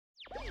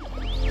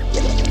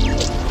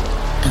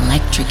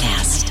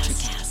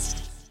Electricast.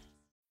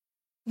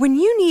 When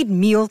you need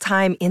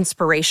mealtime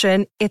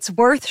inspiration, it's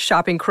worth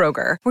shopping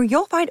Kroger, where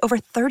you'll find over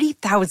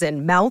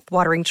 30,000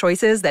 mouth-watering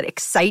choices that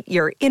excite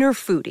your inner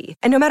foodie.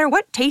 And no matter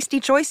what tasty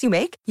choice you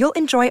make, you'll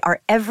enjoy our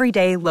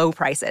everyday low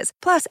prices,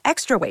 plus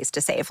extra ways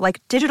to save,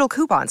 like digital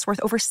coupons worth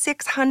over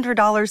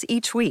 $600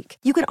 each week.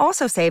 You can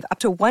also save up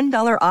to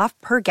 $1 off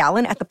per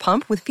gallon at the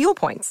pump with fuel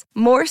points.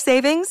 More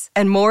savings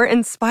and more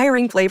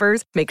inspiring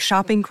flavors make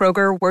shopping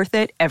Kroger worth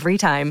it every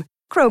time.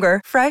 Kroger,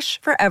 fresh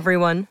for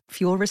everyone.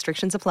 Fuel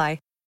restrictions apply.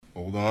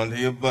 Hold on to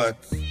your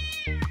butts.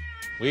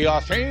 We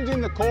are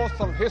changing the course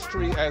of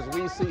history as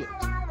we see it.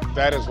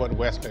 That is what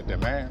Wesley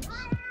demands.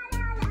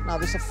 Now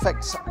this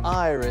affects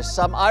Iris.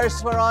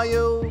 Iris, where are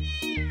you?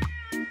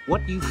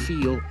 What you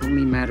feel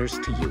only matters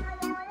to you.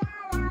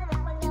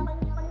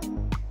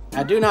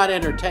 I do not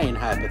entertain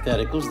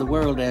hypotheticals. The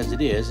world as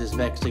it is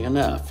vexing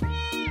enough.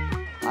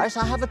 Iris,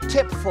 I have a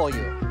tip for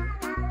you.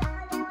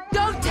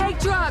 Don't take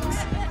drugs!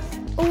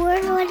 Or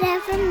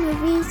Whatever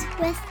Movies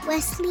with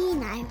Wesley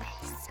and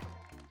Iris.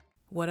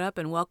 What up,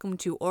 and welcome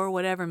to Or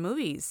Whatever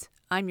Movies.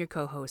 I'm your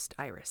co-host,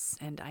 Iris,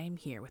 and I am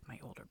here with my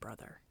older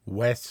brother,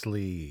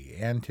 Wesley.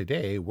 And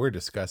today we're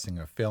discussing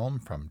a film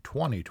from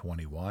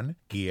 2021,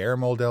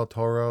 Guillermo del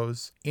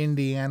Toro's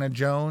Indiana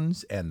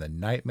Jones and the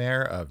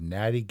Nightmare of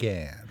Natty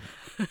Gann.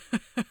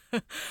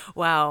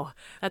 Wow,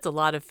 that's a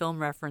lot of film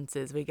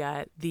references. We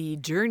got The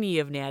Journey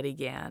of Natty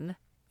Gann,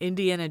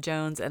 Indiana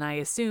Jones, and I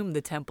assume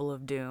The Temple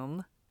of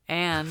Doom,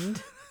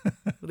 and...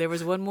 There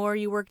was one more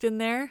you worked in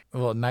there?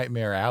 Well,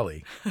 Nightmare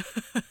Alley,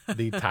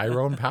 the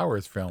Tyrone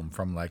Powers film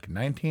from like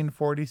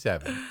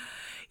 1947.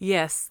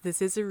 Yes,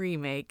 this is a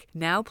remake,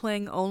 now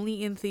playing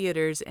only in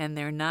theaters, and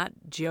they're not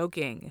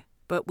joking.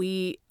 But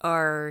we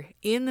are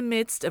in the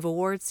midst of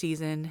award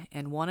season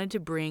and wanted to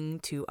bring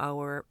to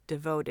our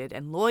devoted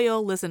and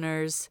loyal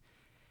listeners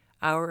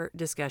our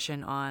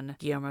discussion on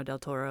Guillermo del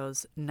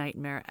Toro's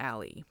Nightmare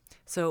Alley.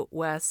 So,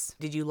 Wes,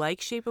 did you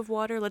like Shape of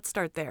Water? Let's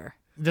start there.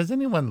 Does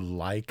anyone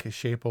like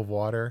Shape of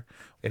Water?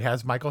 It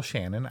has Michael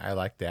Shannon. I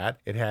like that.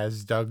 It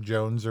has Doug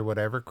Jones or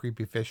whatever,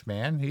 Creepy Fish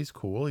Man. He's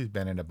cool. He's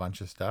been in a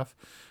bunch of stuff.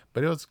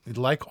 But it was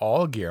like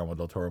all Guillermo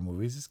del Toro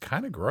movies. It's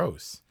kind of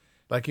gross.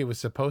 Like it was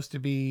supposed to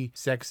be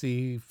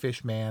sexy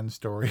fish man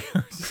story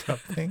or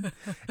something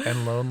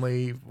and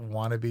lonely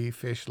wannabe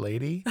fish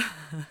lady.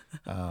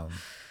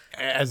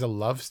 As a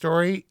love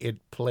story,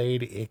 it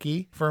played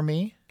icky for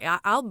me.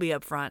 I'll be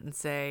upfront and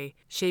say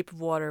Shape of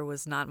Water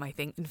was not my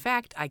thing. In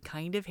fact, I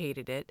kind of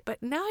hated it,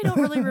 but now I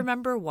don't really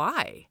remember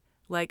why.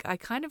 Like, I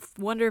kind of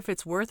wonder if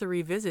it's worth a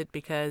revisit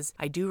because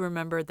I do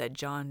remember that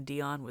John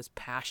Dion was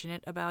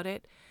passionate about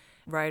it.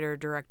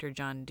 Writer-director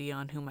John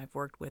Dion, whom I've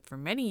worked with for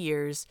many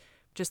years,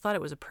 just thought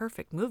it was a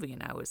perfect movie,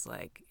 and I was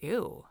like,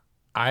 ew.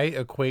 I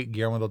equate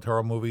Guillermo del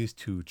Toro movies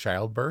to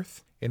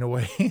childbirth. In a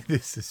way,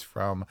 this is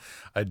from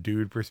a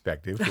dude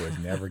perspective who has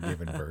never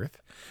given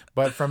birth.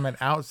 But from an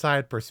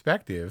outside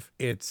perspective,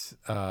 it's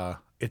a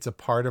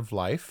part of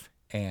life,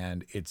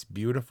 and it's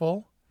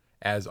beautiful,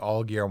 as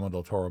all Guillermo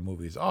del Toro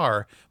movies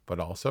are, but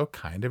also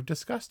kind of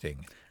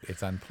disgusting.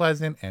 It's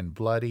unpleasant and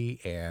bloody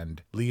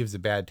and leaves a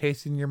bad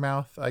taste in your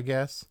mouth, I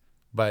guess.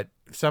 But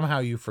somehow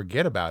you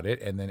forget about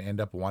it and then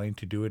end up wanting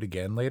to do it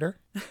again later.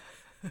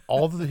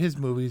 All of his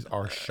movies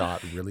are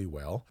shot really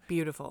well.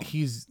 Beautiful.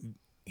 He's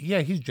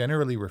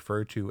generally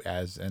referred to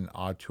as an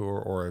auteur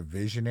or a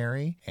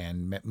visionary,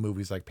 and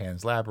movies like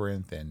Pan's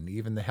Labyrinth and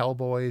even The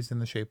Hellboys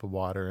and The Shape of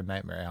Water and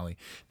Nightmare Alley.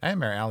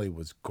 Nightmare Alley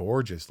was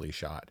gorgeously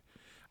shot.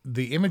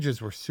 The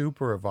images were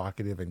super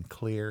evocative and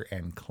clear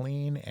and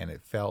clean, and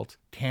it felt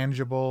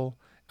tangible.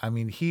 I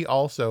mean, he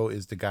also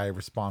is the guy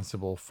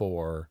responsible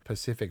for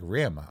Pacific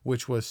Rim,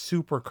 which was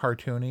super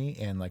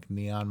cartoony and like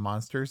neon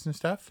monsters and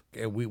stuff.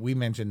 We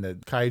mentioned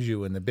that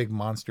kaiju and the big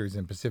monsters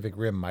in Pacific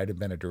Rim might have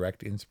been a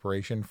direct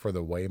inspiration for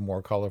the way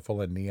more colorful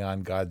and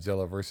neon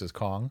Godzilla versus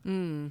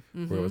Kong,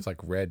 where it was like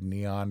red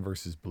neon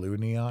versus blue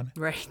neon.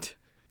 Right.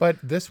 But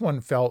this one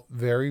felt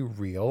very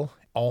real,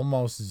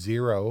 almost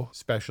zero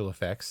special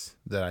effects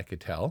that I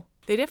could tell.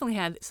 They definitely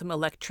had some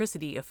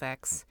electricity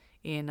effects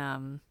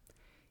in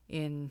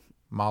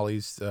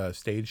Molly's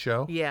stage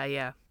show.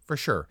 Yeah. For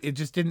sure. It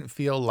just didn't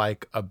feel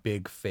like a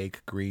big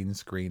fake green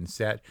screen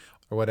set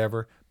or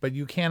whatever, but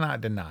you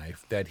cannot deny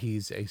that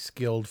he's a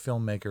skilled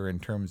filmmaker in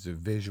terms of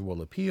visual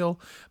appeal.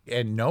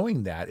 And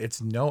knowing that,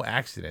 it's no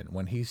accident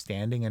when he's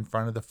standing in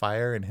front of the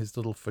fire in his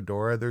little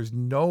fedora. There's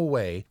no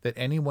way that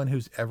anyone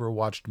who's ever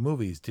watched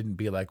movies didn't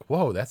be like,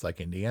 whoa, that's like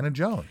Indiana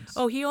Jones.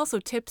 Oh, he also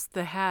tips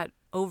the hat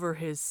over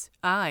his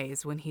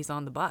eyes when he's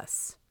on the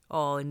bus.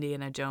 All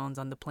Indiana Jones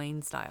on the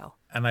plane style.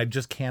 And I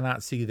just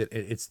cannot see that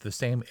it's the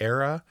same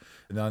era.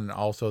 And then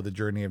also the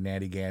Journey of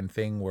Natty Gann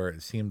thing where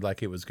it seemed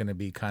like it was going to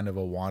be kind of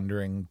a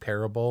wandering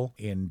parable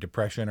in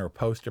Depression or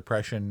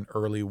post-Depression,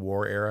 early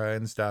war era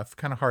and stuff.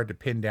 Kind of hard to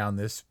pin down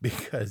this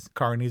because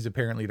carnies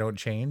apparently don't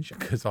change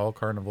because all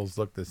carnivals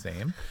look the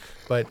same.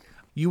 But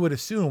You would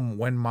assume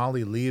when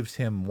Molly leaves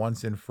him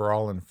once and for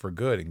all and for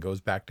good and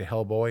goes back to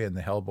Hellboy and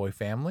the Hellboy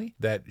family,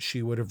 that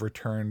she would have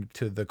returned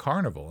to the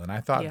carnival. And I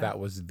thought that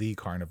was the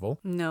carnival.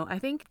 No, I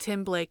think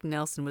Tim Blake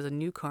Nelson was a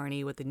new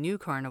carny with the new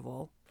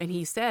carnival. And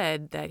he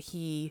said that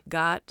he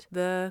got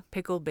the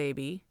pickled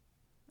baby.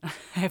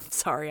 I'm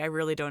sorry, I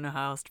really don't know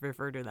how else to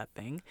refer to that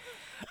thing.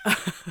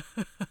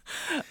 It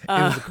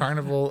was a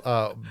carnival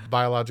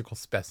biological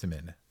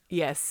specimen.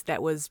 Yes,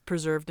 that was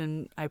preserved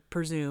in, I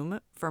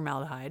presume,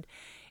 formaldehyde.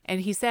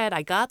 And he said,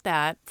 I got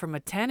that from a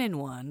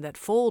 10-in-1 that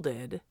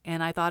folded,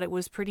 and I thought it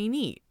was pretty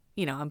neat.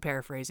 You know, I'm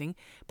paraphrasing,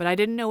 but I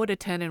didn't know what a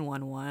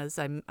 10-in-1 was.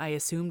 I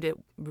assumed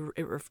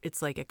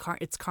it's like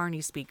it's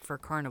carny speak for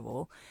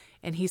carnival.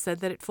 And he said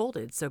that it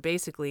folded. So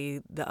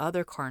basically, the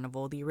other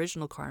carnival, the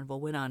original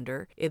carnival, went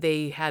under.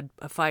 They had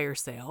a fire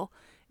sale,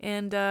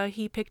 and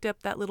he picked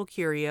up that little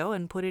curio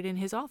and put it in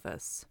his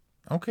office.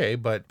 Okay,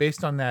 but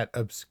based on that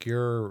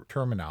obscure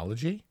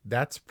terminology,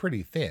 that's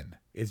pretty thin.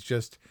 It's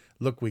just,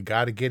 look, we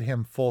got to get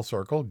him full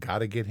circle, got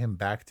to get him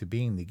back to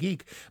being the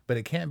geek, but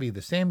it can't be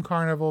the same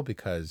carnival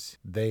because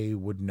they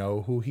would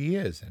know who he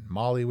is and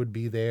Molly would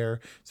be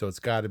there. So it's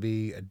got to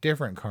be a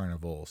different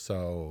carnival.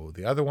 So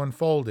the other one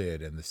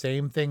folded and the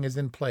same thing is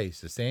in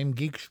place. The same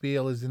geek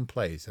spiel is in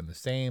place and the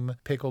same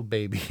pickled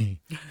baby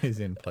is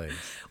in place.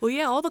 Well,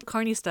 yeah, all the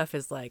carny stuff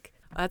is like,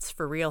 that's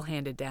for real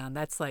handed down.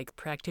 That's like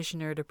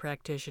practitioner to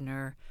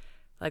practitioner.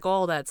 Like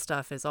all that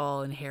stuff is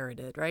all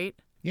inherited, right?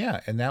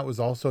 Yeah, and that was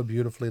also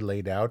beautifully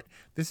laid out.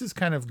 This is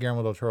kind of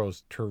Guillermo del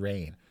Toro's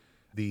terrain,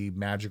 the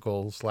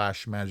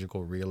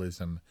magical/magical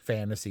realism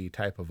fantasy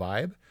type of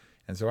vibe.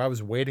 And so I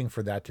was waiting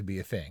for that to be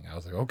a thing. I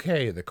was like,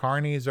 okay, the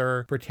carnies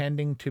are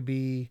pretending to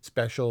be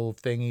special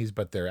thingies,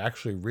 but they're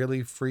actually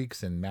really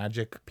freaks and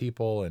magic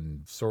people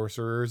and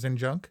sorcerers and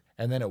junk.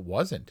 And then it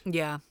wasn't.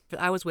 Yeah,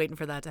 I was waiting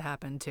for that to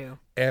happen too.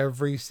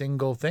 Every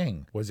single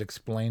thing was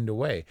explained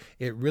away.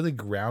 It really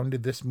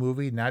grounded this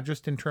movie, not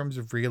just in terms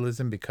of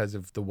realism because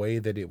of the way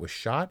that it was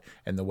shot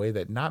and the way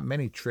that not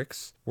many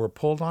tricks were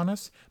pulled on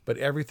us, but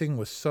everything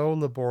was so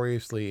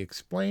laboriously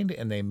explained,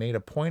 and they made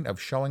a point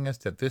of showing us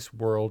that this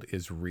world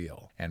is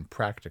real and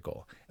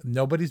practical.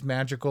 Nobody's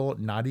magical,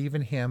 not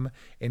even him.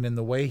 And in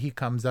the way he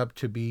comes up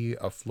to be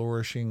a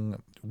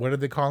flourishing, what do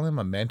they call him?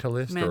 A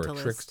mentalist. Or a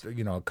trickster,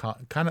 you know,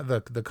 kind of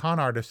the con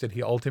artist that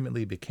he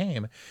ultimately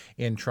became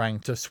in trying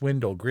to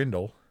swindle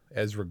Grindel,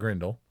 Ezra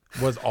Grindel,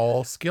 was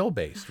all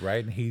skill-based,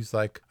 right? And he's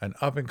like an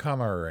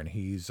up-and-comer, and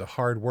he's a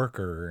hard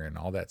worker and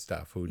all that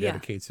stuff, who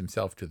dedicates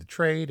himself to the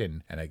trade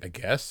and I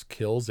guess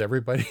kills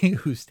everybody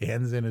who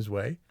stands in his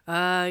way.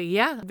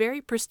 Yeah,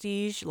 very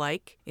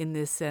prestige-like in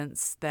this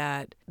sense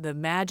that the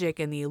magic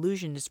and the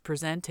illusion is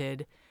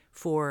presented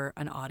for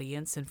an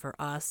audience and for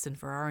us and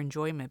for our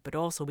enjoyment, but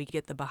also we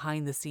get the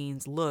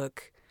behind-the-scenes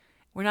look.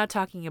 We're not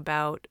talking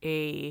about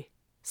a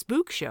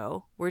spook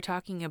show. We're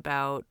talking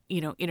about,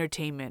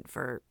 entertainment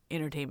for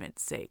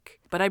entertainment's sake.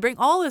 But I bring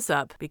all this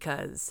up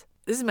because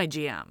this is my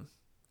jam.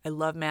 I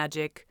love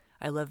magic.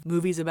 I love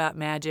movies about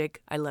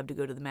magic. I love to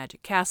go to the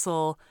Magic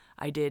Castle.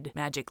 I did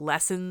magic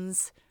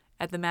lessons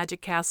at the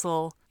Magic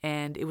Castle,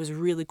 and it was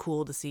really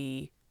cool to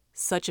see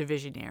such a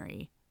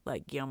visionary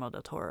like Guillermo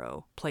del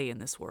Toro play in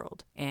this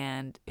world.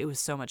 And it was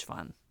so much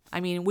fun. I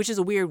mean, which is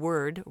a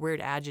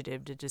weird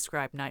adjective to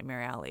describe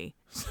Nightmare Alley.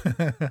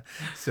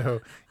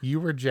 So you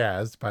were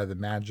jazzed by the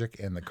magic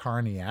and the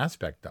carny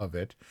aspect of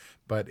it,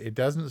 but it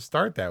doesn't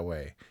start that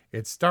way.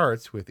 It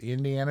starts with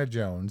Indiana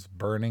Jones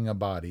burning a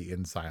body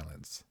in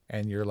silence.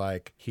 And you're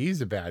like, he's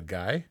a bad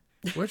guy,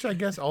 which I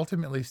guess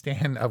ultimately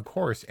Stan, of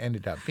course,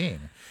 ended up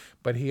being.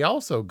 But he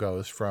also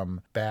goes from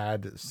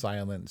bad,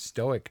 silent,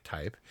 stoic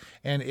type.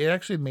 And it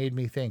actually made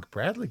me think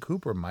Bradley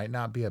Cooper might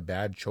not be a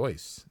bad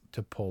choice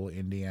to pull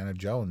Indiana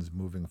Jones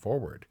moving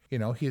forward.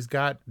 He's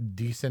got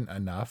decent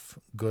enough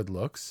good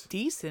looks.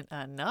 Decent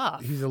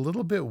enough? He's a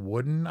little bit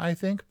wooden, I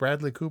think.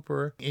 Bradley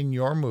Cooper, in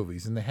your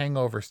movies, in the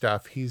Hangover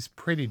stuff, he's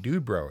pretty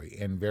dude bro-y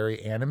and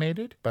very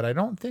animated, but I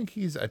don't think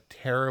he's a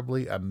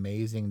terribly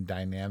amazing,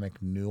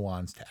 dynamic,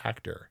 nuanced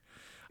actor.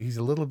 He's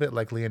a little bit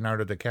like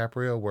Leonardo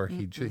DiCaprio, where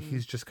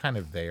he's just kind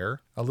of there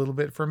a little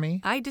bit for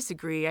me. I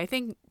disagree. I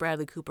think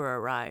Bradley Cooper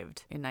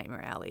arrived in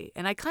Nightmare Alley.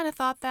 And I kind of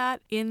thought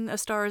that in A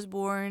Star is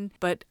Born,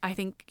 but I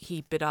think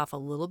he bit off a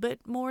little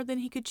bit more than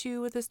he could chew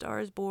with A Star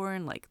is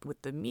Born, like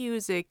with the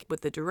music,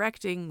 with the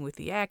directing, with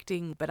the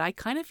acting. But I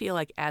kind of feel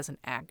like as an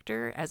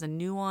actor, as a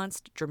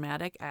nuanced,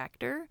 dramatic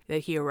actor,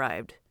 that he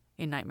arrived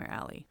in Nightmare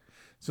Alley.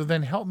 So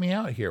then help me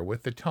out here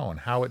with the tone,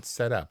 how it's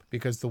set up.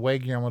 Because the way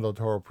Guillermo del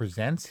Toro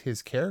presents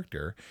his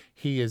character,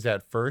 he is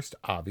at first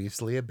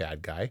obviously a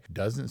bad guy,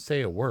 doesn't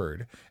say a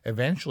word,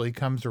 eventually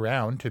comes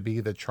around to be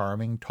the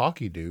charming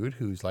talky dude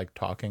who's like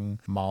talking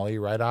Molly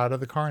right out of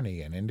the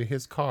carny and into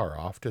his car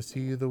off to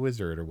see the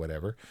wizard or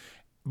whatever.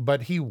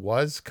 But he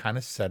was kind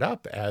of set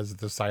up as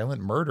the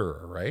silent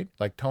murderer, right?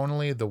 Like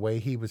tonally, the way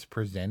he was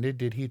presented,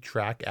 did he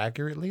track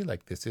accurately?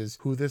 Like this is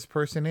who this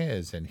person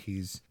is, and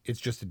it's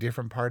just a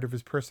different part of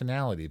his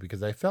personality,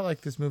 because I felt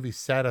like this movie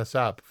set us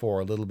up for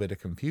a little bit of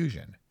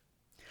confusion.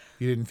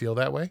 You didn't feel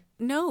that way?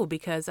 No,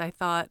 because I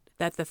thought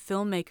that the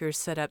filmmakers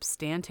set up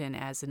Stanton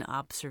as an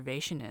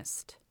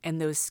observationist. And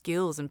those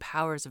skills and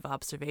powers of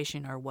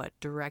observation are what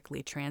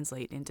directly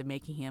translate into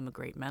making him a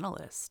great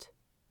mentalist.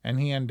 And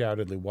he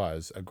undoubtedly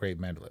was a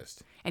great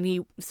mentalist. And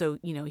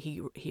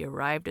he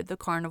arrived at the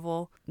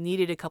carnival,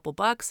 needed a couple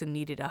bucks and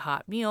needed a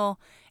hot meal,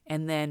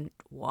 and then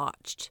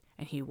watched,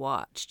 and he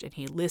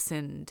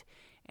listened,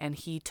 and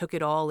he took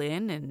it all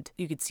in, and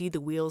you could see the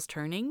wheels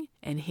turning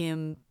and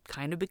him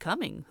kind of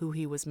becoming who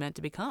he was meant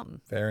to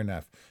become. Fair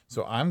enough.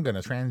 So I'm going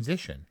to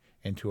transition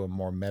into a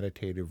more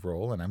meditative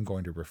role, and I'm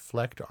going to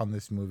reflect on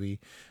this movie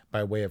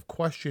by way of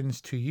questions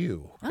to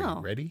you. Are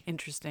you ready?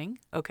 Interesting.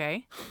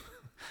 Okay.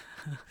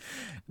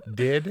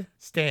 Did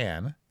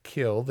Stan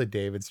kill the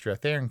David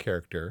Strathairn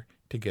character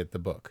to get the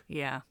book?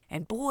 Yeah.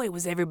 And boy,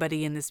 was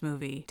everybody in this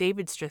movie.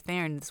 David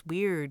Strathairn, this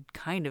weird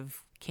kind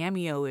of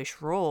cameo-ish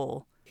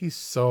role. He's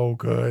so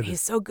good.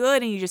 He's so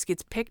good, and he just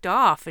gets picked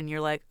off, and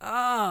you're like,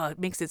 oh, it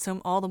makes it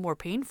all the more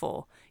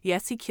painful.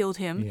 Yes, he killed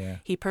him. Yeah.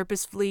 He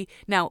purposefully...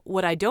 Now,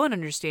 what I don't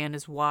understand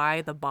is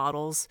why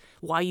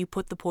you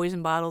put the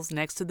poison bottles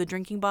next to the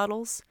drinking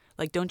bottles.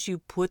 Like, don't you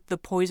put the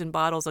poison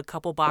bottles a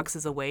couple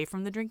boxes away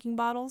from the drinking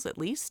bottles, at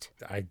least?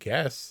 I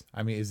guess.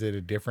 I mean, is it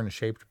a different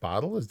shaped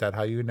bottle? Is that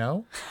how you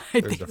know?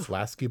 There's the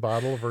flasky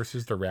bottle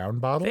versus the round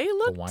bottle?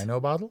 The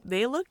wino bottle?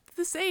 They looked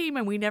the same,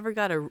 and we never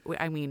got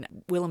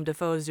Willem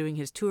Dafoe is doing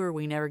his tour.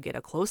 We never get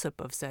a close-up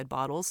of said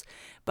bottles.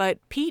 But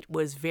Pete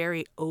was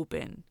very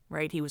open,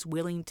 right? He was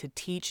willing to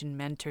teach and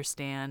mentor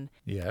Stan.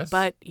 Yes.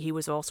 But he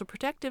was also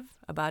protective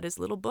about his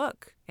little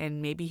book. And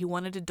maybe he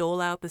wanted to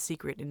dole out the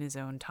secret in his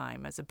own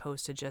time, as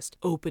opposed to just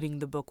opening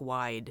the book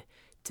wide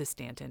to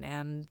Stanton.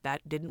 And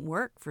that didn't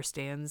work for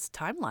Stan's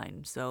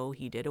timeline. So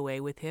he did away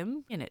with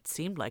him, and it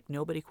seemed like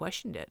nobody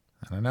questioned it.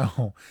 I don't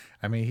know.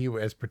 I mean, he,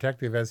 as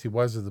protective as he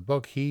was of the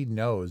book, he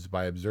knows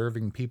by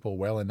observing people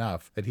well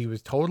enough that he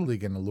was totally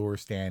going to lure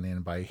Stan in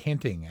by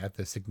hinting at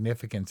the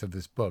significance of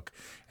this book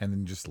and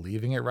then just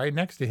leaving it right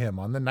next to him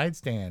on the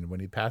nightstand when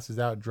he passes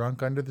out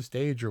drunk under the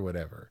stage or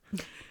whatever.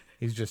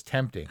 He's just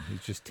tempting.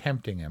 He's just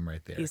tempting him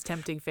right there. He's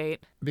tempting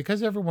fate.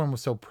 Because everyone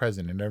was so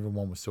present and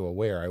everyone was so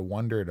aware, I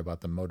wondered about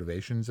the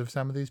motivations of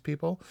some of these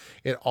people.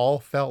 It all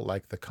felt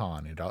like the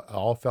con. It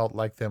all felt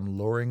like them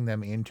luring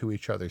them into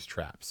each other's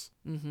traps.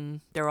 Mm-hmm.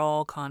 They're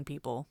all con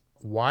people.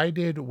 Why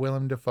did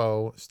Willem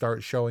Dafoe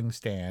start showing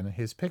Stan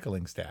his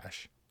pickling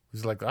stash?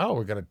 He's like, oh,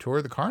 we're going to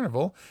tour the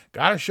carnival.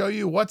 Got to show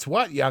you what's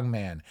what, young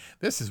man.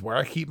 This is where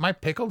I keep my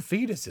pickled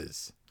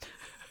fetuses.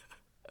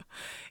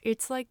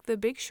 It's like The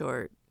Big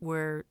Short,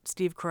 where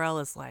Steve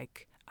Carell is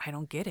like, I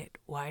don't get it.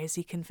 Why is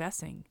he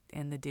confessing?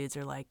 And the dudes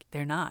are like,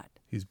 they're not.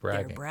 He's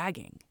bragging. They're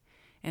bragging.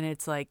 And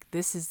it's like,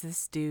 this is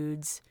this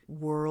dude's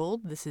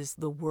world. This is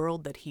the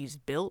world that he's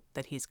built,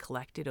 that he's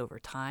collected over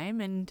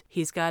time. And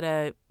he's got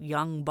a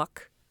young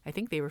buck, I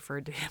think they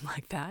referred to him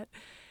like that,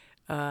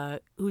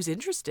 who's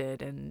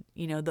interested. And,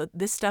 you know,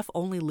 this stuff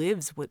only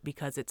lives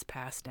because it's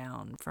passed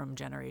down from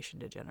generation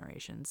to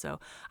generation. So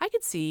I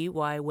could see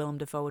why Willem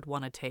Dafoe would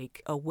want to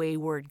take a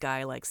wayward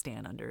guy like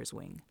Stan under his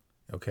wing.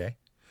 Okay.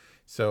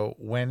 So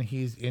when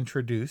he's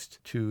introduced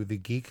to the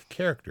geek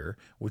character,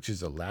 which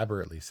is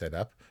elaborately set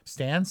up,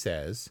 Stan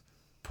says,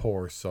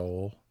 poor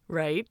soul.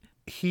 Right.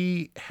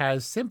 He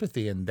has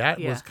sympathy, and that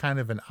was kind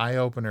of an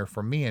eye-opener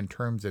for me in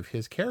terms of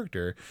his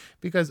character,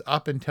 because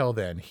up until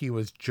then, he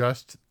was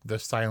just the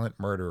silent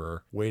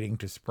murderer waiting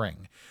to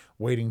spring,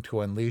 waiting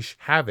to unleash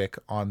havoc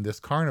on this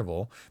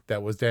carnival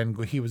that was then,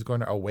 he was going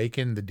to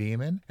awaken the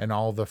demon, and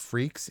all the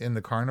freaks in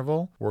the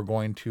carnival were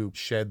going to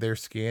shed their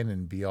skin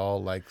and be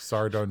all like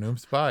Sardo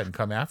Noomspa and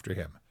come after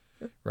him.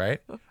 Right?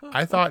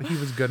 I thought he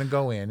was going to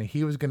go in.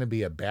 He was going to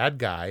be a bad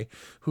guy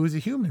who's a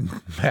human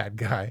bad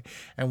guy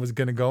and was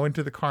going to go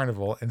into the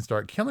carnival and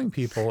start killing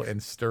people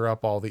and stir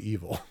up all the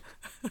evil.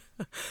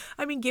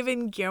 I mean,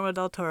 given Guillermo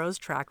del Toro's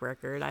track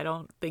record, I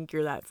don't think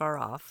you're that far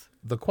off.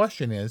 The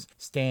question is,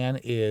 Stan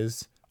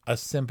is a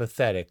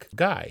sympathetic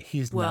guy.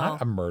 He's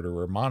not a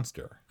murderer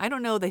monster. I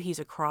don't know that he's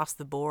across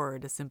the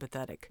board a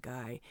sympathetic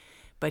guy,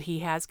 but he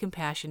has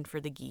compassion for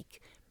the geek,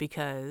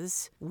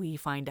 because we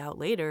find out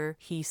later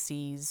he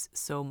sees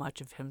so much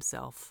of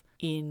himself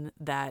in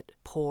that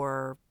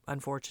poor,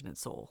 unfortunate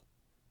soul.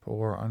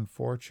 Poor,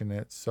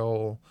 unfortunate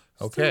soul.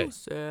 Okay.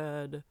 So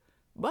sad,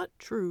 but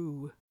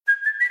true.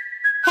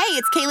 Hey,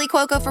 it's Kaylee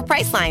Cuoco for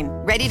Priceline.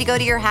 Ready to go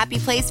to your happy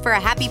place for a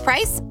happy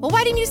price? Well,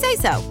 why didn't you say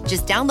so?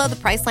 Just download the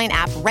Priceline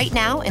app right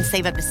now and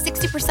save up to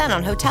 60%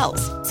 on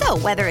hotels. So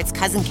whether it's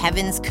Cousin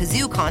Kevin's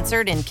Kazoo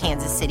Concert in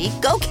Kansas City,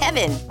 go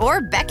Kevin,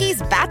 or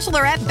Becky's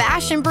Bachelorette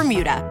Bash in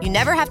Bermuda, you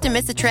never have to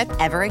miss a trip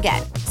ever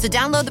again. So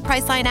download the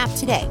Priceline app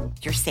today.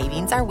 Your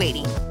savings are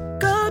waiting.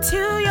 Go to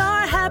your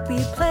happy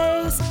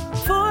place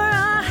for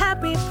a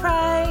happy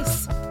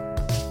price.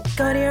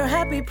 Go to your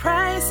happy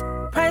price,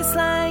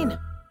 Priceline.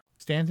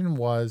 Stanton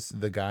was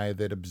the guy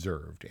that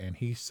observed, and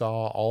he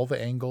saw all the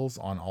angles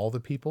on all the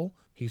people.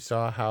 He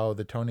saw how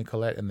the Toni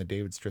Collette and the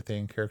David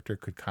Strathairn character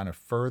could kind of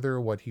further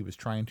what he was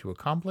trying to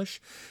accomplish.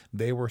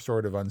 They were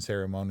sort of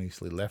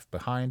unceremoniously left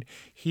behind.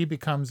 He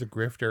becomes a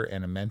grifter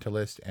and a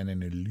mentalist and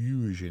an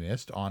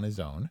illusionist on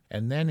his own.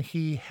 And then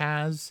he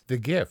has the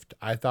gift.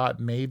 I thought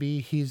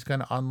maybe he's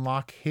going to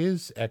unlock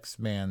his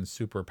X-Man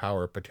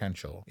superpower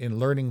potential. In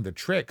learning the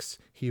tricks,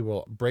 he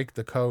will break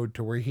the code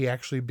to where he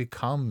actually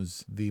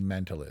becomes the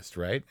mentalist,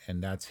 right?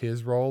 And that's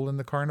his role in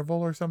the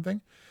carnival or something.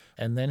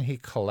 And then he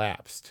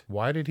collapsed.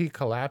 Why did he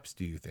collapse,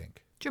 do you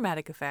think?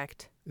 Dramatic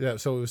effect. Yeah,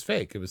 so it was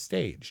fake. It was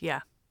staged. Yeah.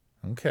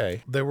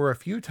 Okay. There were a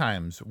few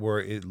times where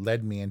it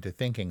led me into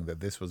thinking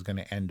that this was going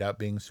to end up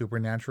being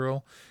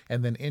supernatural.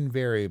 And then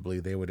invariably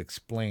they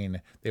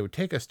would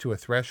take us to a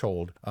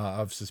threshold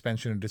of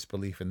suspension of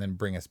disbelief and then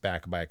bring us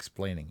back by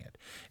explaining it.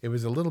 It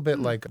was a little bit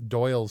like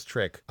Doyle's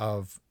trick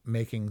of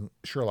making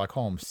Sherlock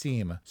Holmes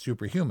seem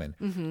superhuman.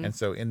 Mm-hmm. And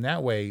so in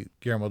that way,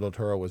 Guillermo del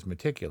Toro was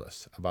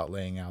meticulous about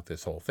laying out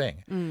this whole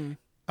thing.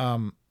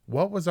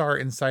 What was our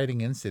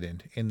inciting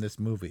incident in this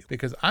movie?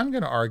 Because I'm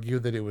going to argue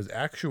that it was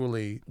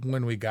actually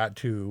when we got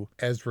to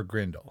Ezra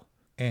Grindle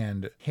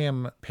and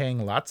him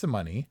paying lots of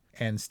money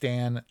and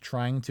Stan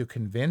trying to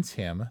convince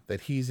him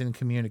that he's in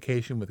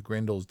communication with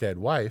Grindle's dead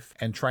wife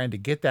and trying to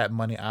get that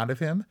money out of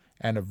him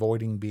and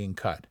avoiding being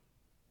cut.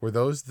 Were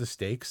those the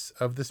stakes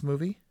of this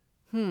movie?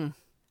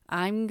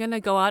 I'm going to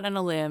go out on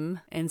a limb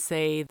and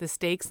say the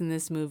stakes in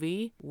this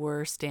movie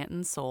were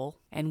Stanton's soul.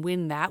 And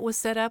when that was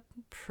set up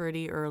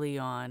pretty early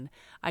on,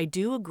 I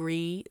do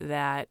agree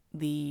that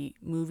the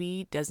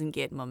movie doesn't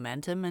get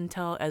momentum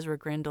until Ezra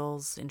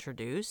Grindle's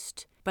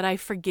introduced. But I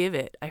forgive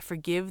it. I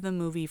forgive the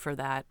movie for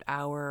that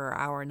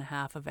hour and a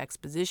half of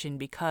exposition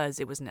because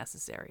it was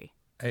necessary.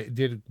 It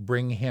did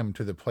bring him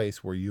to the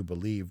place where you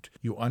believed,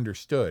 you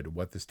understood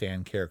what the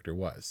Stan character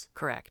was.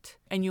 Correct.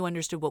 And you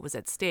understood what was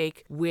at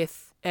stake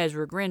with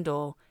Ezra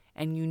Grindle,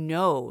 and you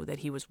know that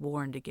he was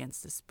warned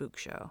against the spook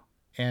show.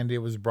 And it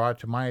was brought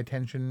to my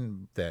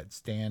attention that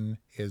Stan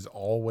is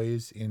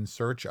always in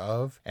search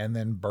of and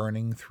then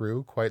burning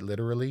through, quite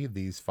literally,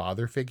 these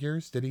father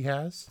figures that he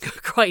has.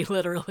 Quite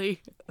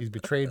literally. He's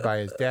betrayed by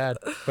his dad,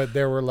 but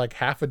there were like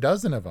half a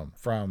dozen of them,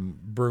 from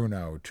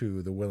Bruno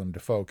to the Willem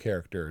Dafoe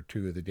character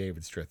to the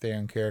David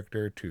Strathairn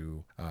character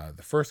to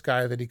the first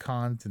guy that he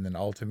conned, and then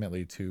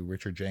ultimately to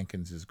Richard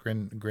Jenkins'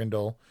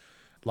 Grindle.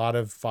 A lot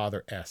of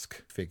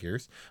father-esque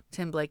figures.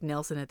 Tim Blake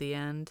Nelson at the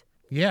end.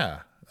 Yeah.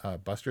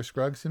 Buster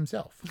Scruggs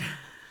himself.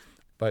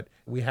 But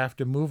we have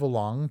to move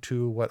along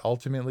to what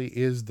ultimately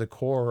is the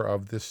core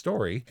of this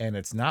story. And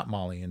it's not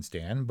Molly and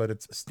Stan, but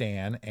it's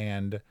Stan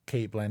and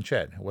Kate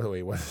Blanchett.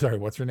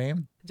 What's her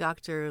name?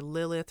 Dr.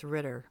 Lilith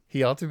Ritter.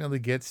 He ultimately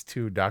gets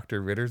to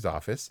Dr. Ritter's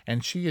office,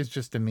 and she is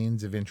just a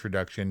means of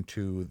introduction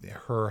to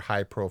her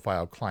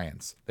high-profile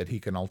clients that he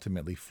can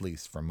ultimately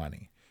fleece for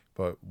money.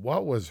 But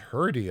what was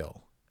her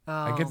deal?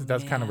 I guess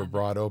that's kind of a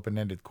broad,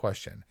 open-ended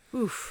question.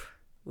 Oof.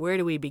 Where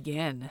do we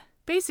begin?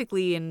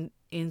 Basically,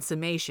 in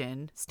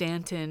summation,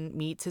 Stanton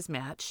meets his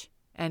match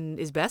and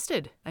is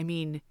bested. I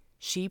mean,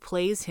 she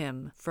plays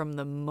him from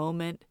the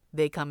moment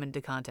they come into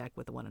contact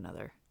with one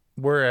another.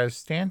 Whereas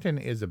Stanton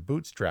is a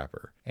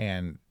bootstrapper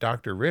and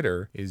Dr.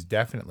 Ritter is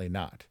definitely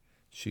not.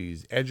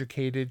 She's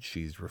educated,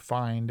 she's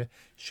refined,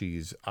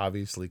 she's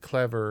obviously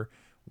clever.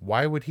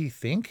 Why would he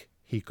think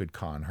he could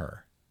con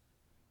her?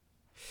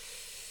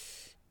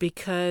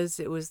 Because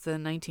it was the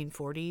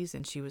 1940s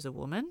and she was a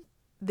woman?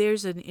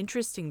 There's an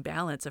interesting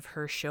balance of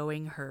her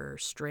showing her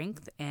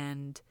strength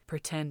and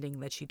pretending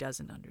that she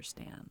doesn't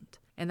understand.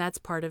 And that's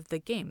part of the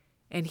game.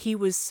 And he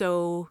was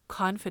so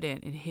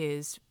confident in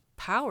his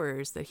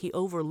powers that he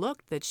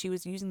overlooked that she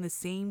was using the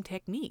same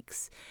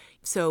techniques.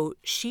 So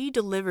she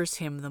delivers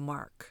him the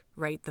mark,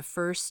 right? The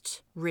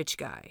first rich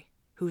guy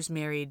who's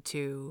married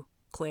to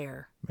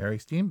Claire. Mary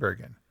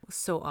Steenburgen. It was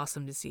so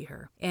awesome to see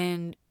her.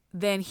 And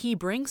then he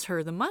brings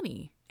her the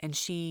money. And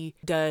she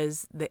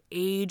does the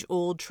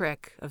age-old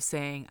trick of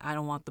saying, I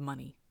don't want the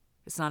money.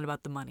 It's not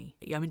about the money.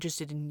 I'm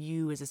interested in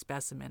you as a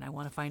specimen. I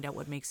want to find out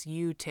what makes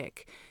you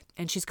tick.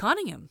 And she's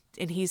conning him.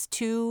 And he's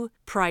too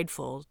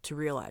prideful to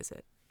realize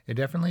it. It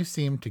definitely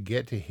seemed to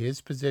get to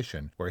his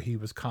position where he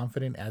was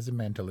confident as a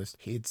mentalist.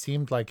 It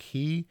seemed like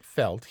he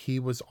felt he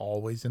was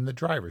always in the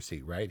driver's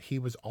seat, right? He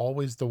was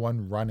always the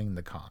one running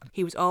the con.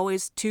 He was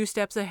always 2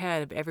 steps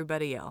ahead of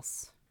everybody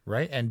else.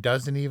 Right? And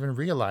doesn't even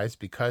realize,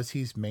 because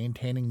he's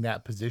maintaining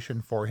that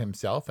position for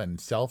himself and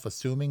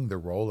self-assuming the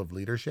role of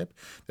leadership,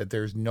 that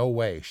there's no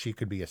way she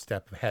could be a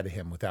step ahead of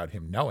him without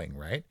him knowing,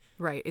 right?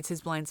 Right. It's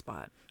his blind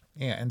spot.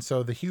 Yeah, and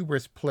so the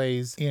hubris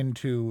plays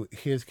into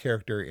his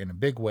character in a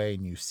big way,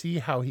 and you see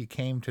how he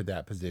came to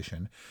that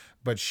position.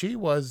 But she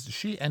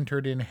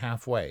entered in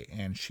halfway,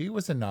 and she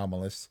was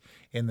anomalous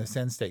in the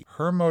sense that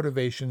her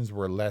motivations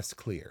were less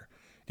clear.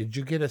 Did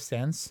you get a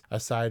sense,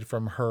 aside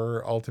from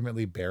her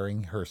ultimately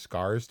bearing her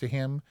scars to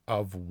him,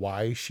 of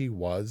why she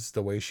was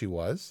the way she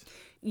was?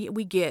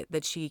 We get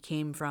that she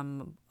came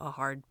from a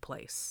hard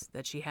place,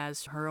 that she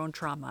has her own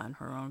trauma and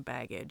her own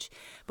baggage.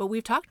 But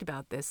we've talked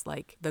about this,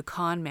 like the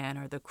con man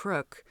or the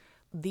crook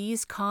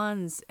these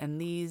cons and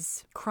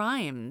these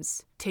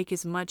crimes take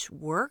as much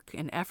work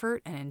and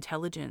effort and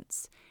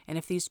intelligence. And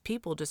if these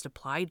people just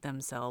applied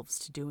themselves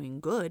to doing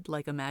good,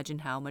 like imagine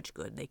how much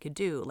good they could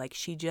do. Like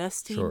she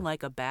just seemed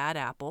like a bad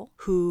apple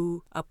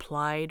who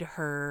applied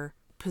her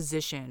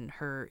position,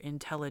 her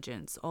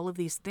intelligence, all of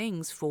these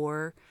things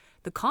for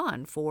the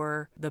con,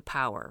 for the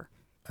power.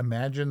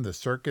 Imagine the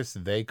circus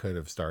they could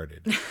have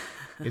started.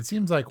 It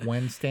seems like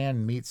when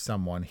Stan meets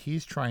someone,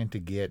 he's trying to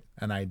get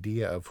an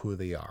idea of who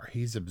they are.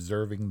 He's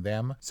observing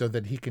them so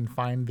that he can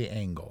find the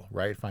angle,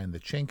 right? Find the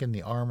chink in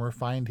the armor,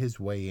 find his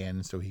way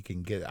in so he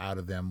can get out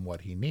of them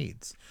what he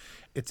needs.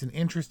 It's an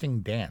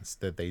interesting dance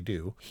that they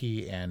do,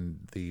 he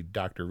and the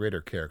Dr.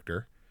 Ritter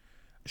character.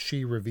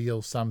 She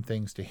reveals some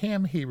things to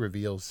him. He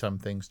reveals some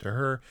things to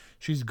her.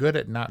 She's good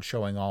at not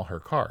showing all her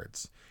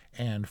cards.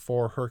 And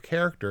for her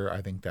character,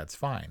 I think that's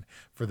fine.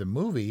 For the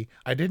movie,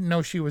 I didn't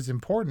know she was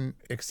important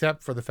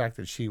except for the fact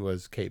that she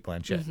was Cate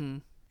Blanchett. Mm-hmm.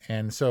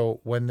 And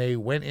so when they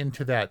went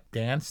into that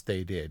dance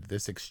they did,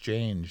 this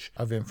exchange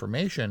of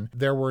information,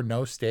 there were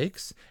no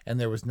stakes and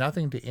there was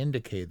nothing to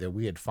indicate that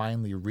we had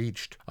finally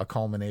reached a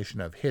culmination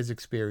of his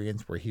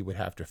experience where he would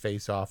have to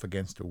face off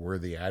against a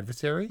worthy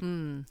adversary.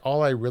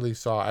 All I really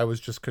saw, I was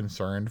just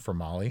concerned for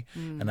Molly,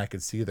 and I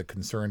could see the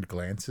concerned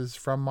glances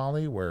from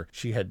Molly where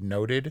she had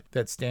noted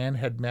that Stan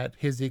had met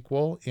his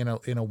equal in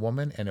a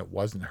woman and it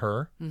wasn't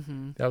her.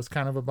 Mm-hmm. That was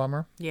kind of a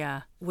bummer.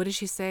 Yeah. What did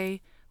she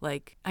say?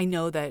 Like, I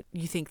know that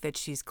you think that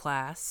she's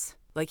class.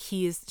 Like,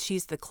 she's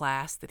the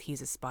class that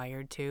he's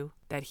aspired to,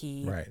 that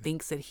he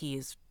thinks that he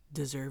is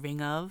deserving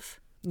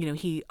of. You know,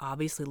 he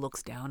obviously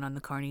looks down on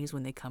the carnies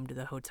when they come to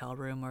the hotel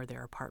room or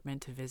their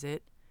apartment to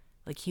visit.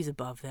 Like, he's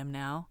above them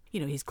now. You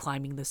know, he's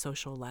climbing the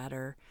social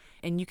ladder.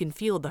 And you can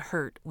feel the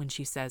hurt when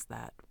she says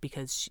that,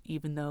 because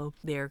even though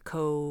they're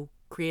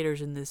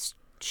co-creators in this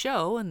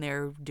show and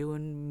they're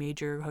doing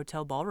major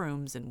hotel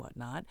ballrooms and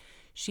whatnot,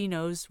 she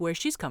knows where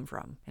she's come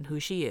from and who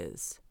she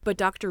is. But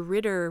Dr.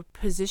 Ritter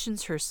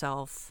positions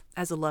herself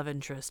as a love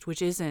interest,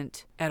 which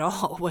isn't at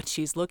all what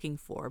she's looking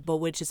for, but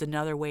which is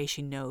another way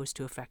she knows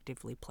to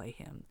effectively play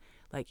him.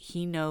 Like,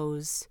 he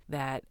knows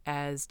that,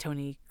 as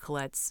Toni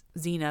Collette's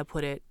Xena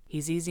put it,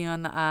 he's easy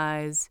on the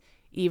eyes,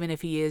 even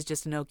if he is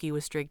just an Okie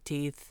with straight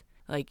teeth.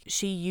 Like,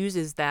 she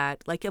uses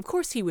that, like, of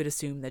course he would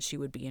assume that she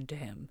would be into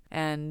him.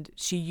 And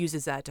she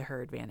uses that to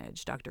her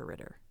advantage, Dr.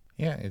 Ritter.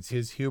 Yeah, it's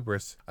his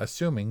hubris,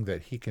 assuming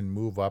that he can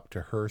move up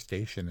to her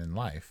station in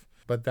life.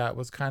 But that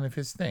was kind of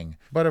his thing.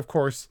 But of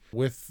course,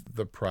 with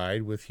the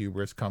pride, with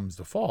hubris comes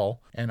the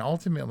fall. And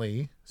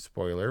ultimately,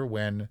 spoiler,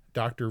 when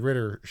Dr.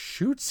 Ritter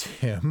shoots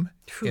him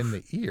in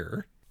the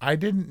ear, I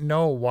didn't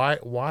know why.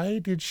 Why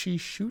did she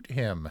shoot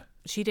him?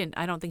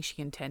 I don't think she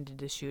intended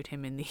to shoot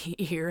him in the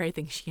ear. I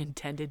think she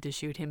intended to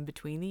shoot him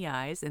between the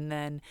eyes, and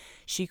then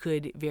she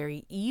could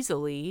very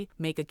easily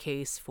make a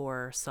case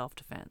for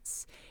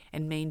self-defense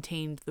and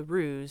maintained the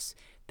ruse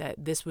that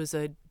this was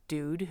a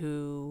dude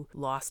who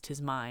lost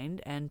his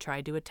mind and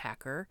tried to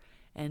attack her,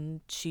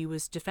 and she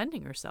was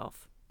defending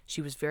herself.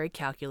 She was very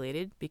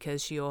calculated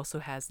because she also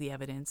has the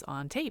evidence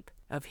on tape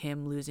of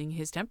him losing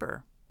his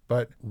temper.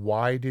 But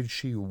why did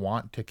she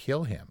want to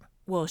kill him?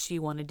 Well, she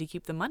wanted to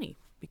keep the money.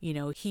 You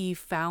know, he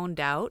found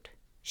out.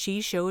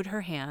 She showed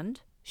her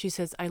hand. She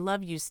says, "I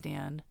love you,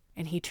 Stan."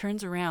 And he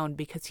turns around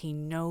because he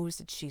knows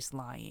that she's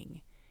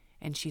lying.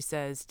 And she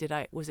says,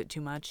 was it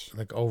too much?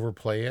 Like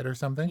overplay it or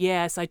something?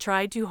 Yes, I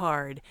tried too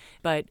hard.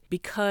 But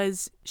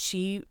because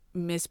she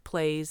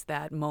misplays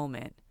that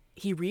moment,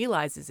 he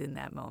realizes in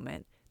that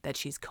moment that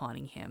she's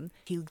conning him.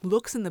 He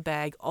looks in the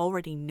bag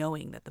already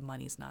knowing that the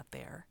money's not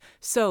there.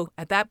 So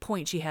at that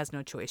point, she has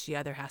no choice. She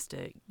either has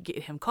to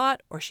get him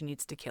caught or she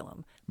needs to kill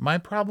him. My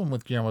problem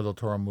with Guillermo del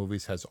Toro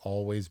movies has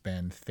always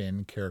been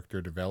thin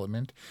character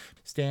development.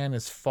 Stan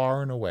is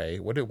far and away.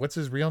 What's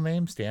his real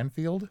name?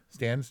 Stanfield?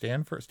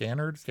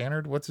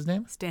 Stannard? What's his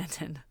name?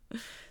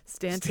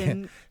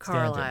 Stanton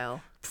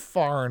Carlisle.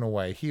 Far and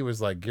away, he was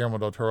like Guillermo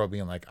del Toro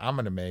being like, I'm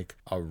going to make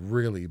a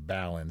really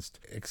balanced,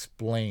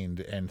 explained,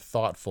 and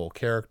thoughtful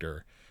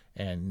character,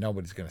 and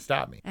nobody's going to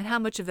stop me. And how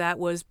much of that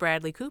was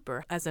Bradley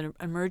Cooper as an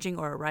emerging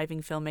or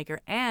arriving filmmaker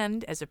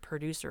and as a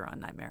producer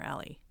on Nightmare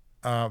Alley?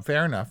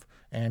 Fair enough.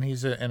 And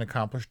he's an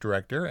accomplished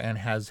director and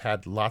has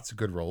had lots of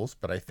good roles.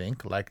 But I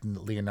think, like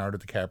Leonardo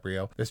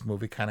DiCaprio, this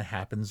movie kind of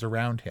happens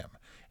around him.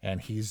 And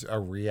he's a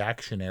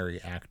reactionary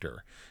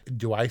actor.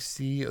 Do I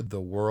see the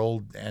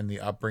world and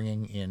the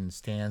upbringing in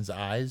Stan's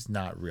eyes?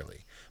 Not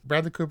really.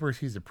 Bradley Cooper,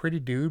 he's a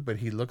pretty dude, but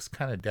he looks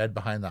kind of dead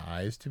behind the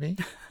eyes to me.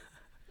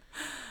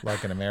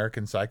 Like an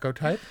American Psycho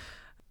type.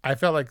 I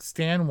felt like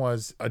Stan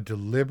was a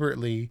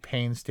deliberately,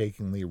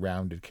 painstakingly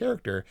rounded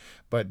character,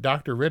 but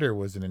Dr. Ritter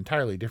was an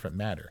entirely different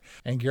matter.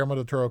 And Guillermo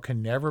del Toro can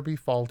never be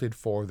faulted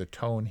for the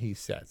tone he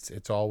sets.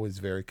 It's always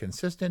very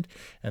consistent,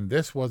 and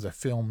this was a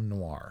film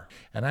noir.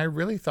 And I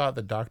really thought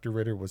that Dr.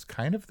 Ritter was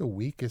kind of the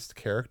weakest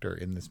character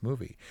in this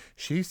movie.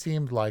 She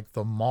seemed like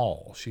the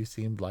Moll. She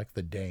seemed like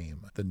the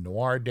dame, the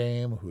noir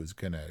dame who's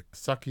going to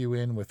suck you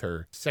in with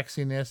her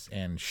sexiness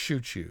and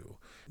shoot you.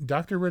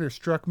 Dr. Ritter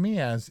struck me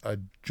as a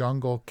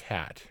jungle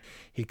cat. cat.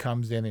 He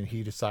comes in and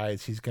he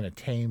decides he's going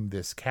to tame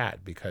this cat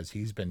because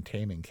he's been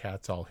taming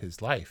cats all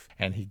his life.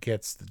 And he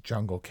gets the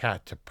jungle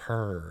cat to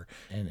purr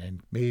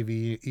and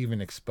maybe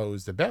even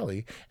expose the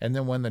belly. And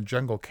then when the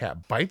jungle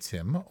cat bites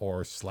him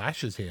or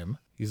slashes him,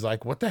 he's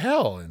like, what the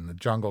hell? And the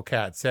jungle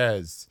cat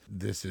says,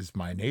 this is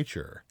my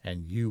nature.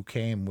 And you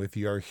came with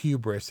your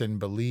hubris and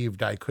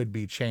believed I could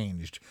be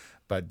changed.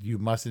 But you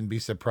mustn't be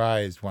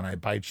surprised when I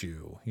bite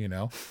you, you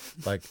know?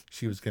 Like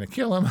she was going to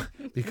kill him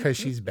because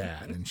she's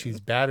bad. And she's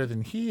badder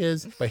than he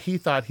is, but he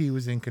thought he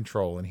was in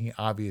control and he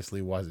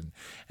obviously wasn't.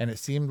 And it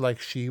seemed like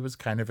she was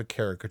kind of a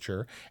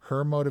caricature.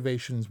 Her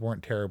motivations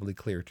weren't terribly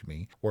clear to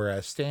me,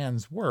 whereas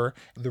Stan's were.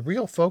 The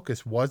real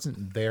focus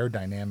wasn't their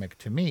dynamic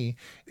to me.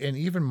 And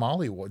even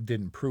Molly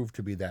didn't prove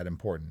to be that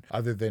important,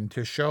 other than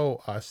to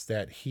show us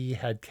that he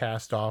had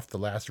cast off the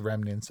last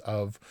remnants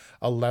of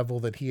a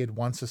level that he had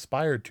once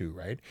aspired to,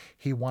 right?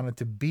 He wanted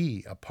to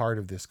be a part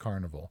of this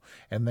carnival.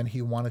 And then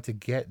he wanted to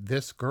get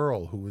this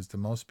girl who was the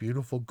most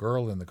beautiful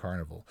girl in the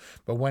carnival.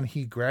 But when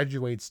he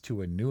graduates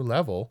to a new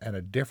level and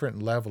a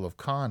different level of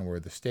con where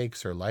the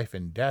stakes are life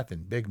and death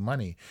and big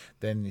money,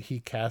 then he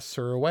casts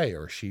her away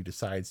or she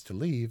decides to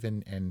leave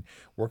and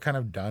we're kind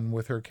of done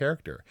with her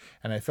character.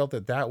 And I felt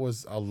that that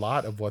was a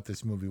lot of what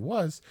this movie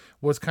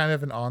was kind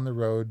of an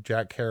on-the-road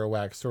Jack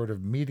Kerouac sort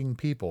of meeting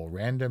people,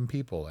 random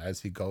people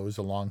as he goes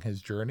along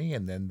his journey,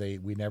 and then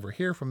we never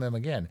hear from them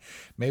again.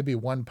 Maybe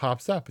one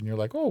pops up and you're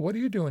like, oh, what are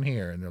you doing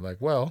here? And they're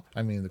like, well,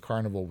 I mean, the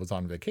carnival was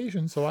on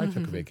vacation, so I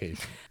took a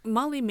vacation.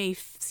 Molly may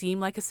seem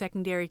like a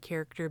secondary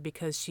character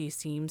because she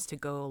seems to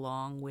go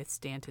along with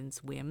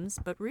Stanton's whims,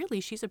 but really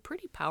she's a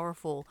pretty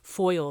powerful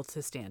foil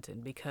to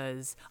Stanton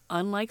because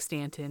unlike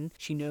Stanton,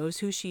 she knows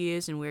who she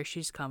is and where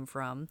she's come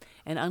from.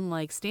 And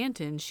unlike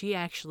Stanton, she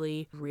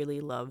actually really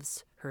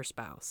loves her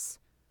spouse.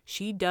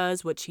 She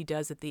does what she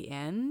does at the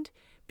end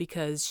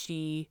because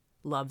she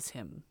loves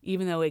him,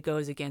 even though it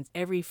goes against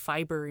every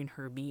fiber in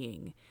her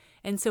being.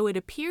 And so it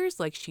appears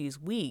like she's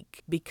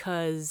weak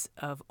because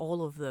of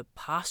all of the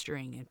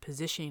posturing and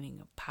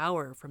positioning of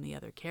power from the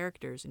other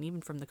characters and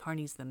even from the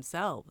carnies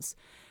themselves.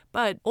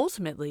 But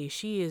ultimately,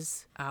 she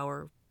is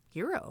our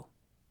hero,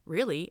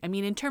 really. I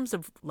mean, in terms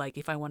of, like,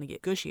 if I want to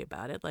get gushy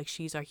about it, like,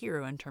 she's our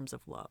hero in terms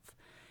of love.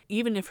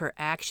 Even if her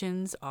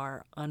actions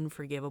are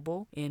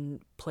unforgivable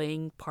in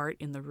playing part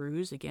in the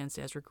ruse against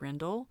Ezra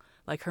Grindle,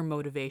 like, her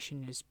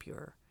motivation is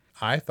pure.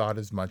 I thought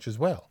as much as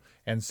well.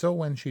 And so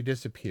when she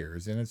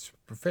disappears, and it's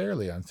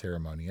fairly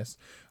unceremonious,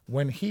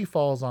 when he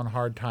falls on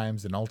hard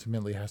times and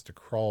ultimately has to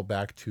crawl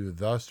back to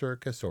the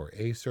circus or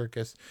a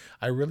circus,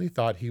 I really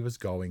thought he was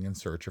going in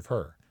search of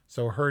her.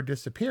 So her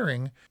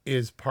disappearing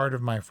is part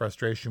of my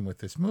frustration with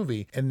this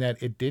movie in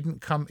that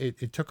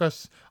it took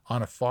us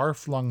on a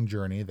far-flung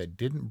journey that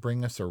didn't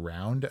bring us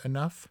around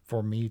enough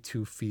for me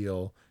to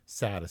feel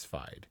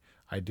satisfied.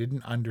 I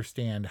didn't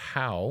understand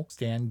how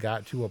Stan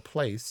got to a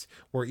place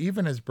where,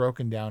 even as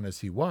broken down as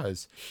he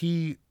was,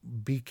 he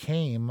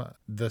became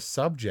the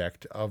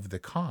subject of the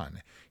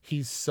con.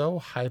 He's so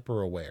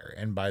hyper-aware,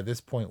 and by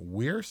this point,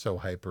 we're so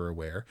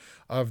hyper-aware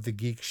of the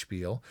geek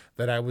spiel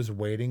that I was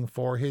waiting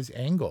for his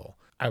angle.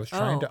 I was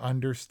trying to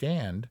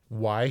understand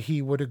why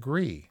he would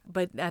agree.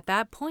 But at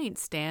that point,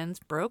 Stan's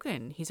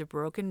broken. He's a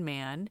broken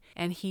man,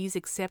 and he's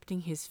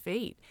accepting his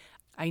fate.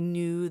 I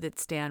knew that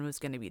Stan was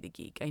going to be the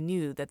geek. I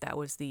knew that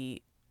was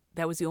the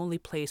only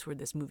place where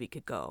this movie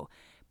could go.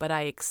 But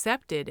I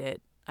accepted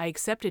it. I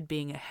accepted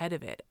being ahead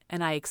of it.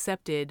 And I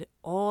accepted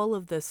all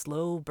of the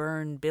slow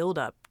burn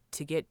buildup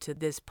to get to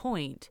this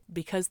point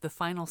because the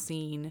final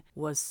scene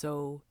was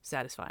so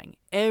satisfying.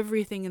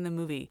 Everything in the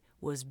movie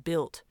was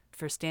built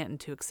for Stanton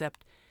to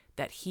accept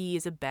that he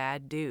is a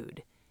bad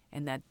dude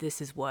and that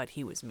this is what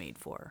he was made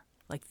for.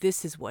 Like,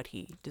 this is what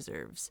he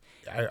deserves.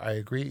 I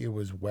agree. It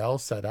was well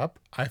set up.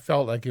 I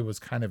felt like it was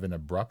kind of an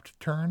abrupt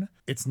turn.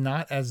 It's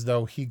not as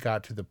though he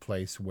got to the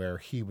place where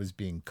he was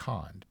being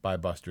conned by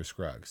Buster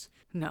Scruggs.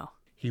 No.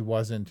 He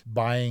wasn't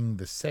buying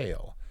the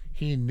sale.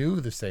 He knew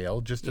the sale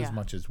just as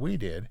much as we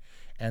did.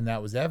 And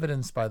that was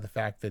evidenced by the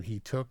fact that he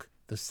took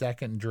the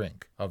second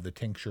drink of the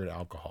tinctured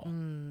alcohol.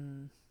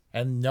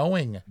 And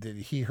knowing that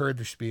he heard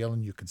the spiel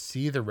and you could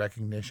see the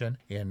recognition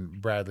in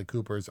Bradley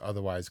Cooper's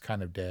otherwise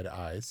kind of dead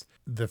eyes,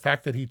 the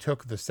fact that he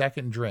took the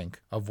second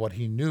drink of what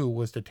he knew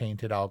was the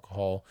tainted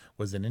alcohol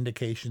was an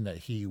indication that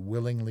he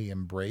willingly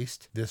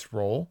embraced this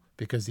role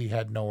because he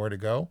had nowhere to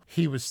go.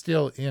 He was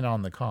still in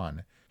on the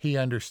con. He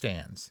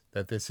understands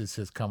that this is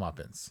his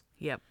comeuppance.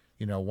 Yep.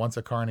 You know, once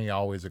a carny,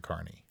 always a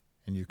carny.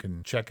 And you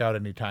can check out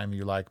anytime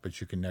you like,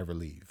 but you can never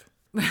leave.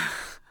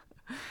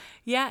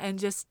 Yeah, and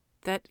just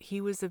that he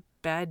was a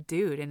bad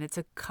dude, and it's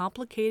a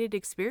complicated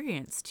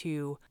experience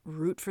to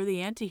root for the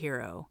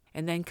antihero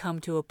and then come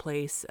to a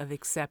place of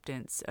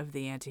acceptance of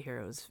the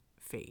antihero's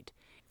fate.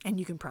 And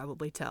you can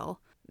probably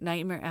tell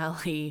Nightmare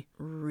Alley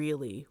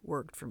really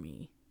worked for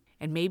me.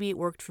 And maybe it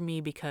worked for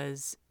me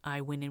because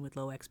I went in with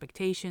low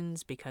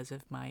expectations because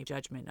of my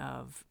judgment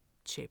of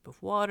Shape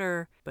of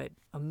Water, but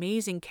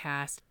amazing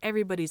cast.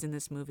 Everybody's in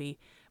this movie.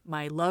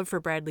 My love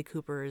for Bradley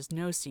Cooper is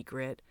no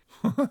secret.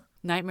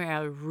 Nightmare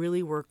Alley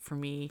really worked for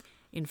me.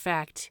 In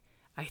fact,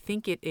 I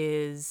think it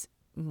is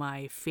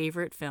my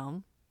favorite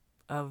film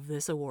of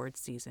this awards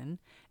season.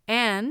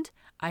 And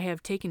I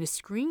have taken a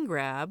screen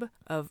grab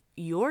of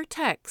your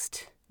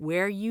text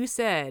where you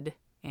said,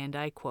 and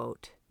I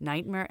quote,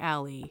 "Nightmare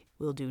Alley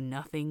will do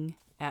nothing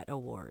at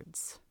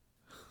awards."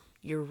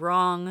 You're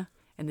wrong,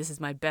 and this is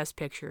my best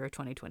picture of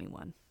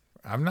 2021.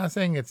 I'm not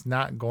saying it's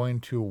not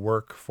going to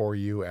work for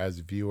you as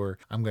a viewer.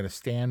 I'm going to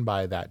stand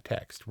by that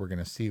text. We're going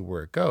to see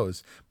where it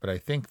goes. But I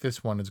think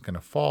this one is going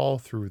to fall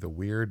through the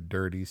weird,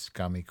 dirty,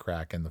 scummy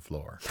crack in the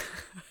floor.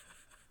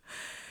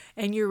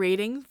 And your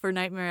rating for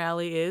Nightmare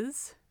Alley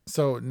is?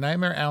 So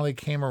Nightmare Alley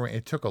came around.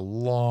 It took a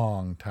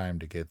long time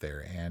to get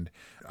there. And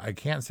I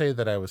can't say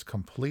that I was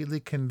completely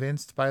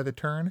convinced by the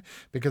turn,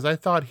 because I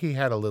thought he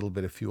had a little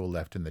bit of fuel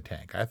left in the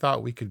tank. I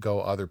thought we could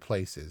go other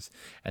places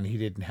and he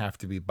didn't have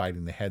to be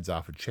biting the heads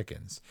off of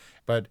chickens.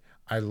 But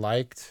I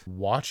liked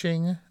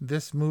watching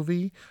this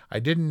movie. I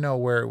didn't know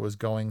where it was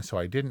going, so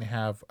I didn't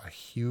have a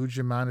huge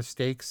amount of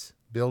stakes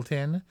built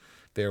in.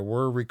 There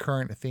were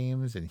recurrent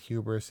themes, and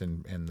hubris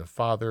and the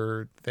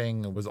father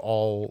thing was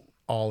all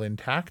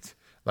intact.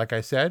 Like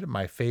I said,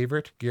 my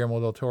favorite Guillermo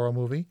del Toro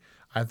movie.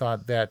 I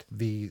thought that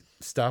the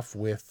stuff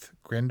with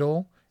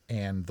Grindel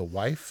and the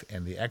wife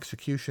and the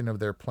execution of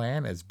their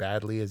plan, as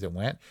badly as it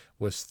went,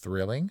 was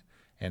thrilling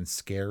and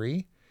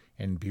scary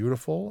and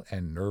beautiful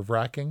and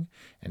nerve-wracking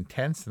and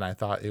tense. And I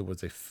thought it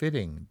was a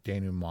fitting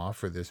denouement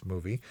for this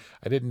movie.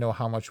 I didn't know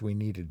how much we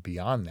needed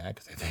beyond that,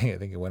 because I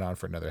think it went on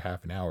for another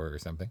half an hour or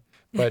something.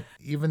 But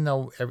even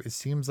though it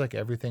seems like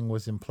everything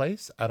was in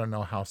place, I don't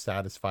know how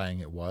satisfying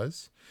it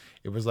was.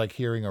 It was like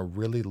hearing a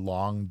really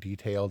long,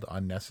 detailed,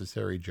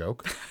 unnecessary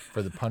joke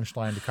for the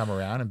punchline to come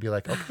around and be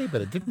like, okay,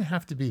 but it didn't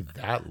have to be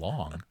that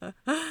long.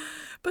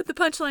 But the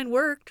punchline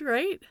worked,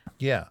 right?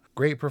 Yeah.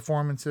 Great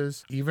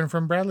performances, even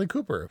from Bradley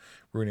Cooper.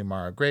 Rooney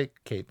Mara,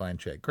 great. Cate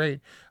Blanchett, great.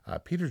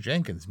 Peter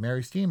Jenkins,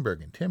 Mary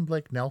Steenburgen, Tim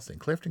Blake Nelson,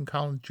 Clifton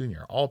Collins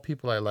Jr., all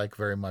people I like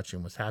very much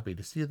and was happy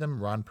to see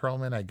them. Ron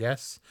Perlman, I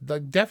guess.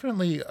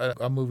 Definitely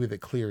a movie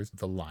that clears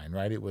the line,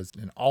 right? It was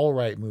an all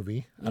right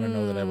movie. I don't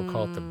know that I would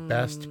call it the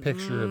best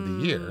picture of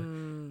the year,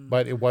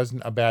 but it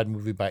wasn't a bad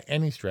movie by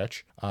any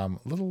stretch. A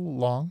little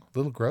long, a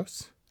little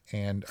gross,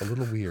 and a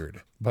little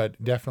weird,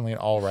 but definitely an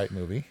all right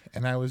movie.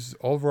 And I was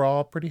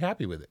overall pretty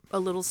happy with it.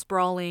 A little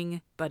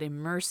sprawling, but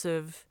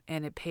immersive,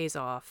 and it pays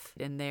off.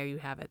 And there you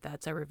have it.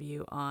 That's our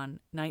review on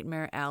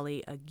Nightmare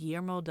Alley, a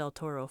Guillermo del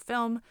Toro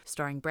film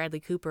starring Bradley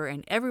Cooper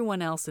and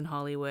everyone else in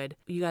Hollywood.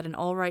 You got an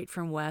all right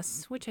from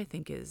Wes, which I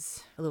think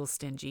is a little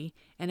stingy,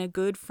 and a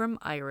good from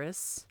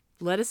Iris.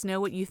 Let us know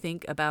what you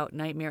think about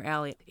Nightmare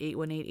Alley,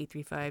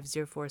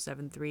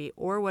 818-835-0473,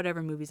 or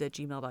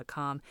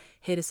whatevermovies@gmail.com.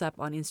 Hit us up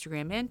on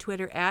Instagram and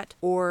Twitter at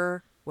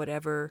or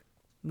whatever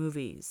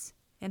movies.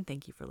 And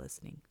thank you for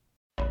listening.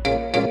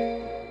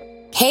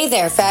 Hey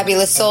there,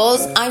 fabulous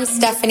souls. I'm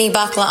Stephanie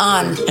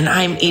Baklaan. And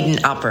I'm Eden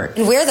Alpert.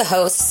 And we're the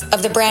hosts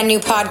of the brand new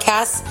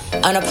podcast,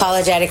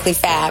 Unapologetically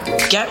Fab.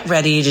 Get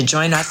ready to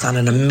join us on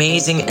an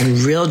amazing and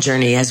real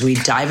journey as we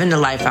dive into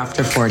life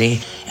after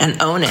 40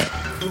 and own it.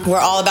 We're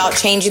all about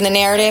changing the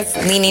narrative,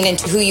 leaning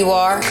into who you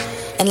are,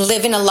 and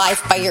living a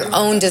life by your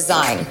own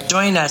design.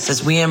 Join us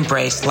as we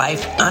embrace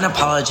life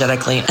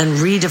unapologetically and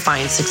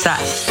redefine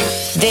success.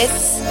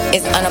 This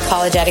is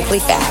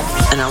Unapologetically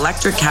Fab, an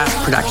Electric Cast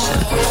production.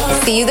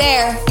 See you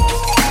there.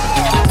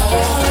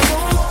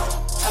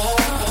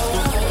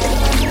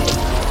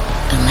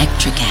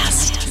 Electric Cast.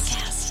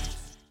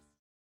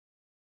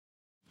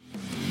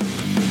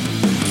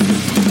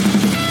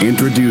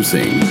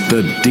 Introducing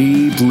the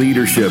Deep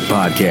Leadership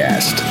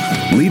Podcast.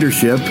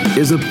 Leadership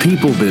is a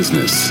people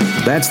business.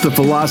 That's the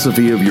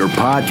philosophy of your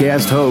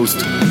podcast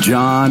host,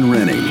 John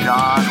Rennie.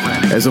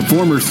 As a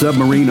former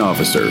submarine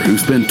officer who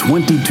spent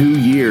 22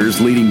 years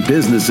leading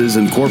businesses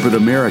in corporate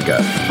America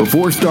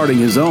before starting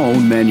his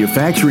own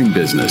manufacturing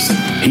business,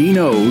 he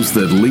knows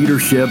that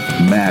leadership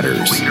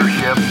matters.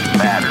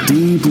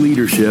 Deep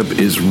Leadership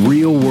is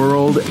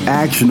real-world,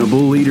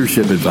 actionable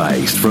leadership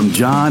advice from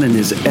John and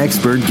his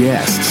expert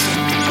guests.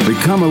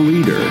 Become a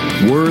leader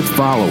worth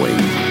following.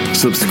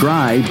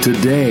 Subscribe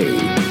today.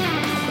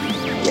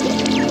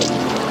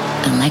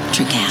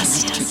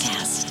 Electricast.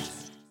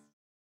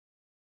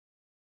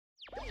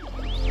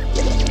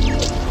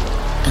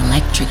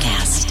 Electricast.